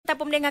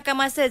tanpa melengahkan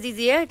masa,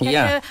 Azizi ya.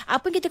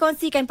 Apa yang kita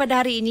kongsikan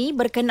pada hari ini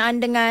berkenaan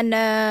dengan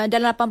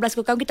dalam 18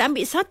 suku kaum, kita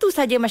ambil satu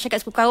saja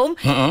masyarakat suku kaum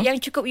yang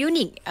cukup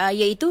unik,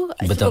 iaitu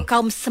suku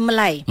kaum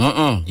Semelai.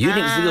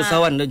 Unik segi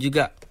usahawan dan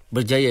juga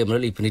berjaya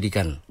melalui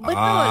pendidikan. Betul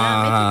lah.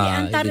 Itu di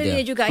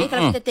antaranya juga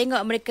kalau kita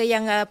tengok mereka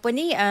yang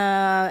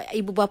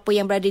ibu bapa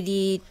yang berada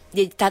di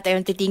tata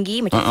yang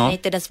tertinggi macam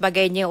senator dan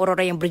sebagainya,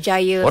 orang-orang yang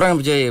berjaya.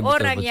 Orang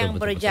yang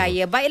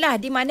berjaya. Baiklah,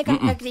 di mana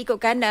kalau kita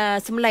ikutkan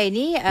Semelai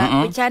ni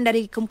pecahan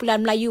dari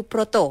kumpulan Melayu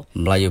Proto.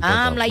 Melayu.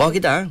 Bawah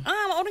kita.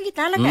 Orang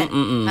kita lah kan.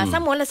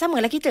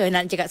 Samalah kita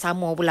nak cakap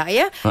sama pula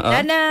ya.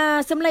 Dan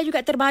Semelai juga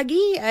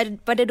terbahagi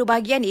pada dua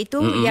bahagian, iaitu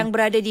yang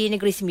berada di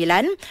Negeri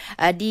Sembilan,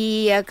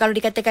 kalau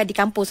dikatakan di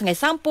kampung Sungai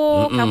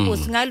Sampur, kampung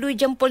Sengalu,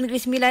 Jempol, Negeri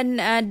Sembilan,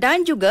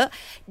 dan juga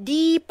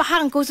di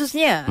Pahang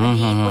khususnya,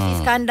 di Pos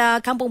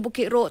Iskandar, Kampung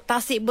Bukit Rok,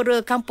 Tasik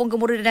Bera, Kampung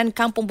Gemuruh dan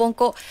Kampung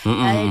Bongkok,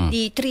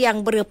 di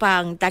Triang Bera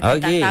Pahang. Tak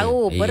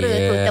tahu Bera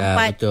tu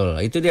tempat. Betul.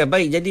 Itu dia.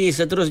 Baik, jadi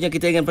seterusnya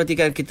kita ingin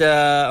perhatikan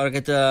orang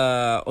kata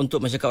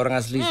untuk masyarakat orang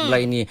asli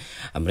Semelai ini,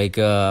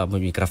 mereka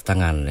mempunyai kraft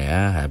tangan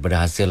ya,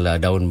 pada hasil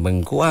daun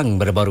bengkuang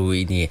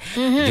baru-baru ini.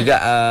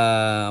 Juga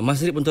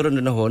Mas Rip pun turun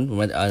di Nohon,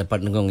 dapat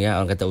dengung ya,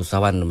 orang kata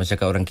usahawan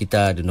masyarakat orang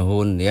kita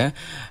Nuhun ya,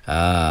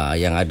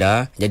 yang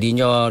ada.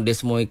 Jadinya dia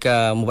semua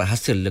membuat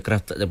hasil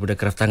daripada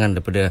kraft tangan,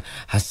 daripada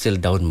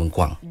hasil daun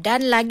mengkuang.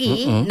 Dan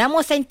lagi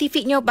nama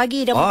saintifiknya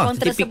bagi daun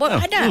mengkuang tersebut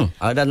ada.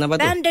 Ada nama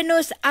tu.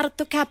 Dandanus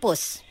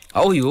artocarpus.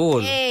 Oh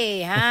yul.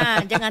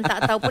 Jangan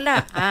tak tahu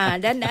pula.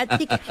 Dan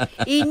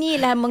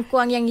inilah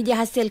mengkuang yang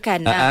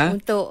dihasilkan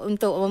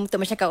untuk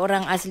masyarakat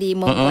orang asli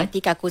membuat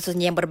tikar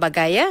khususnya yang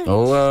berbagai ya.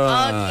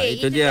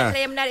 Itu dia.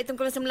 Saya menarik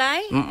Tungkul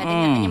Semelai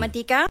dengan anyaman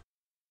tikar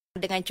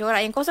dengan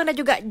corak yang kosong dan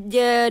juga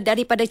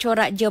daripada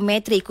corak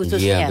geometri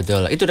khususnya. Ya,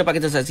 betul. Itu dapat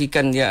kita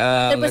saksikan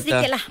ya. Terus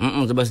sedikitlah.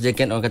 Terus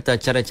sedikit orang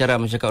kata cara-cara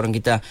masyarakat orang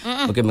kita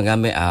mungkin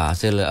mengambil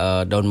hasil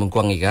daun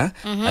mengkuang ni kan.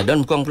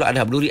 Daun mengkuang pula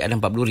ada berduri, ada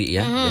 4 berduri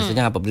ya.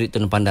 Biasanya 4 berduri tu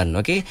daun pandan.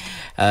 Okey.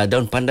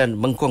 Daun pandan,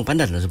 mengkuang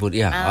pandan sebut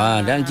ya.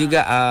 Dan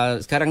juga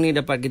sekarang ni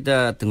dapat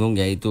kita tengok,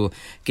 iaitu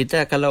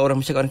kita kalau orang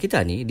masyarakat orang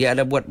kita ni, dia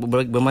ada buat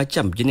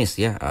bermacam jenis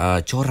ya,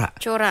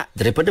 corak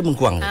daripada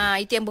mengkuang.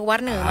 Itu yang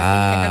berwarna.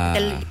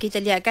 Maksudnya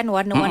kita lihat kan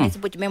warna-warna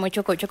disebut memang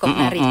cukup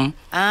menarik.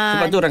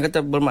 Sebab tu orang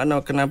kata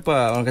bermakna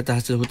kenapa orang kata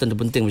hasil hutan itu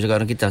penting bagi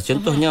orang kita.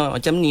 Contohnya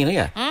macam ni lah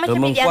ya.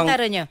 Macam ni di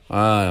antaranya.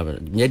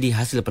 Jadi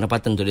hasil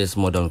pendapatan untuk dia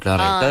semua daun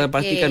kelare. Kalau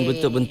pastikan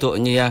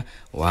bentuk-bentuknya ya.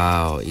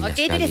 Wow, indah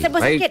sekali. Ini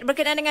sebut sikit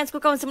berkenaan dengan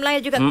suku kaum Semelai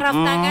juga kraft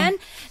tangan.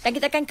 Dan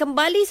kita akan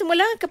kembali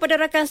semula kepada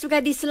rakan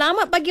Sugadi.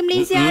 Selamat pagi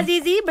Malaysia,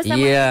 Azizi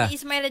bersama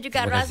Ismail dan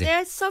juga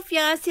Razia.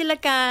 Sofia,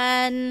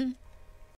 silakan.